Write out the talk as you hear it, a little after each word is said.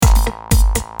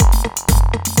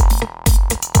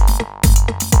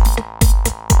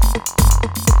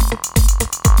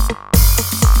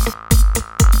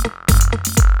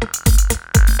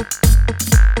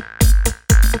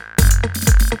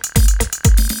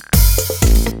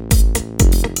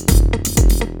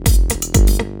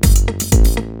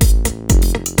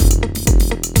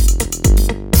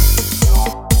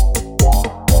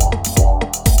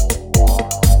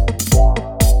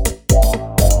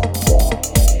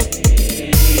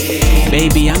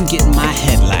Baby, I'm getting my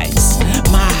headlights,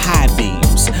 my high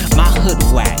beams, my hood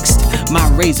waxed, my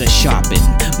razor sharpened,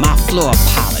 my floor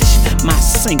polished, my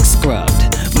sink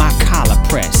scrubbed, my collar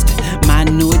pressed, my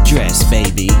new address,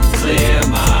 baby. Clear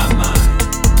my mind.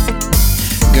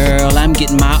 Girl, I'm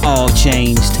getting my oil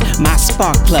changed, my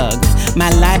spark plugged, my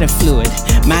lighter fluid,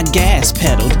 my gas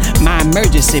pedaled, my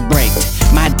emergency braked,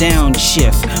 my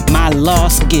downshift, my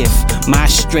lost gift, my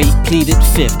straight pleated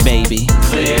fifth, baby.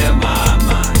 Clear my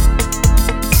mind.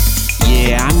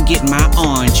 Yeah, I'm getting my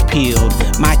orange peeled,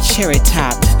 my cherry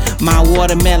topped, my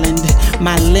watermeloned,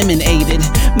 my lemonaded,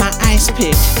 my ice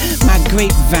picked, my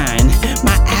grapevine,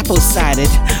 my apple cidered.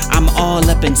 I'm all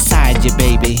up inside you,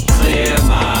 baby. Clear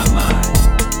my mind.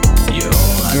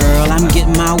 Girl, I'm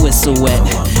getting my whistle wet,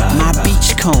 my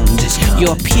beach combed,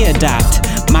 your pier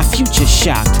docked, my future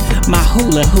shocked, my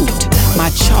hula hooped, my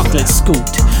chocolate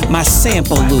scooped, my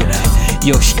sample looped,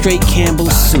 your straight Campbell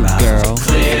soup, girl.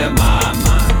 Clear my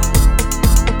mind.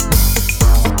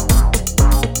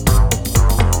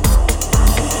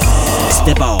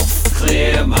 Step off.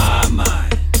 Clear my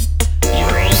mind. You're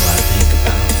all I think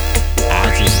about.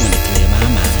 I just wanna clear my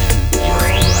mind. You're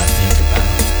all I think about.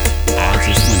 I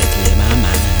just wanna clear my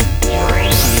mind. You're all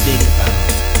I think about.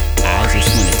 I just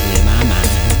wanna clear my mind.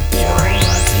 You're all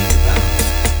I think about.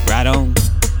 Right on.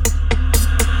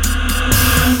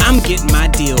 I'm getting my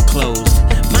deal closed,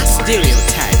 my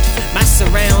stereotyped, my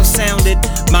surround sounded,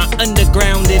 my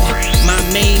undergrounded, my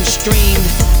mainstreamed,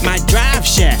 my drive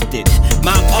shafted,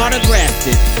 my autographed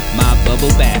it, my bubble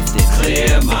bathed it.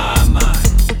 Clear my mind.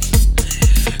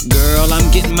 Girl,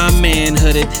 I'm getting my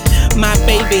manhooded, my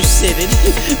babysitted,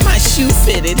 my shoe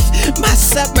fitted, my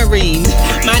submarine,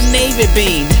 my navy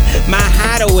beamed, my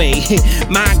hideaway,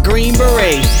 my green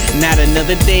beret. Not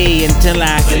another day until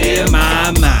I clear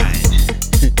my mind.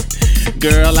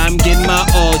 Girl, I'm getting my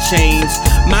oil changed,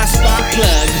 my spark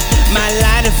plug, my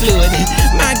lighter fluid,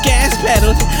 my gas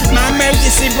pedaled, my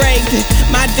emergency braked,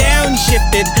 my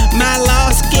downshifted, my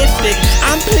lost gifted.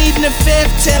 I'm pleading the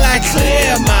fifth till I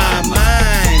clear my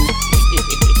mind.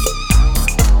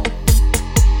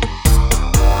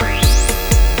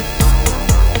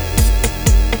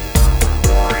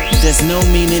 Does no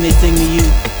mean anything to you?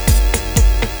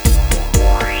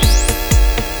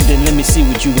 Then let me see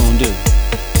what you gon' do.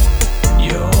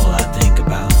 You're all I think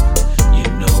about. You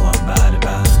know I'm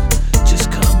about.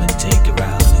 Just come and take a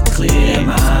ride and clear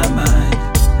my mind.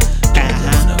 Don't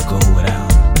wanna go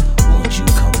without. Won't you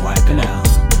come wipe it out?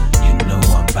 You know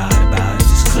I'm about.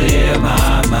 Just clear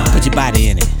my mind. Put your body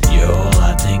in it. You're all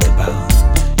I think about.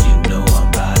 You know I'm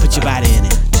about. Put your body in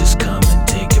it. Just come and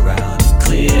take a ride and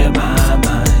clear my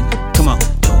mind. Come on.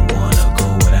 Don't wanna go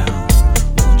without.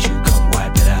 Won't you come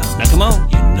wipe it out? Now come on.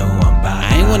 You know I'm about.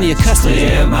 I ain't one of your customers.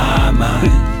 Clear my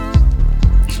mind.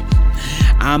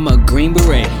 I'm a green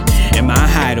beret in my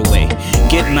hideaway,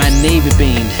 get my navy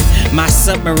beamed, my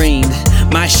submarine,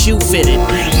 my shoe fitted,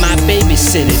 my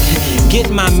babysitted, get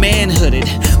my manhooded,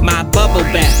 my bubble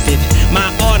bathed, my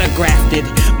autographed,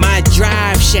 my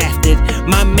drive shafted,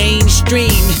 my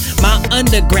mainstream, my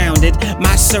undergrounded,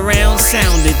 my surround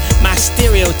sounded, my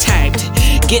stereotyped,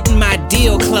 getting my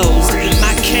deal closed,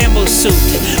 my Campbell suit,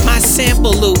 my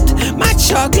sample looped, my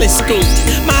chocolate scooped,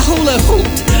 my hula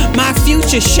hooped, my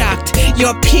future shocked,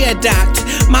 your pier docked,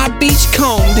 my beach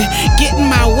combed, getting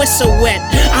my whistle wet.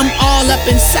 I'm all up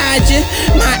inside you,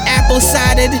 my apple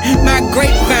cidered, my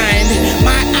grapevine,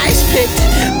 my ice picked,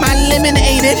 my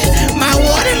lemonaded, my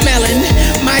watermelon,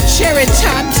 my cherry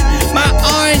topped, my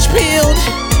orange peeled,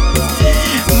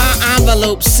 my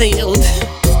envelope sealed.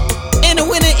 And the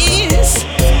winner is,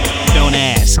 don't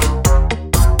ask.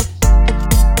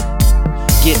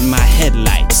 Getting my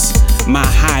headlights, my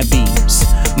high beams,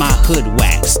 my hood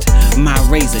waxed, my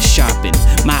razor sharpened,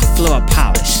 my floor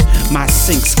polished, my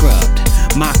sink scrubbed,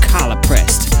 my collar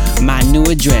pressed, my new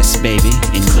address, baby.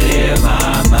 And Clear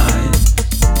my mind.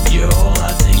 You're all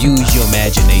I think use your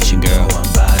imagination, girl.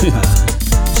 about.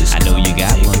 Just I know you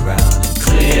got take one. a ride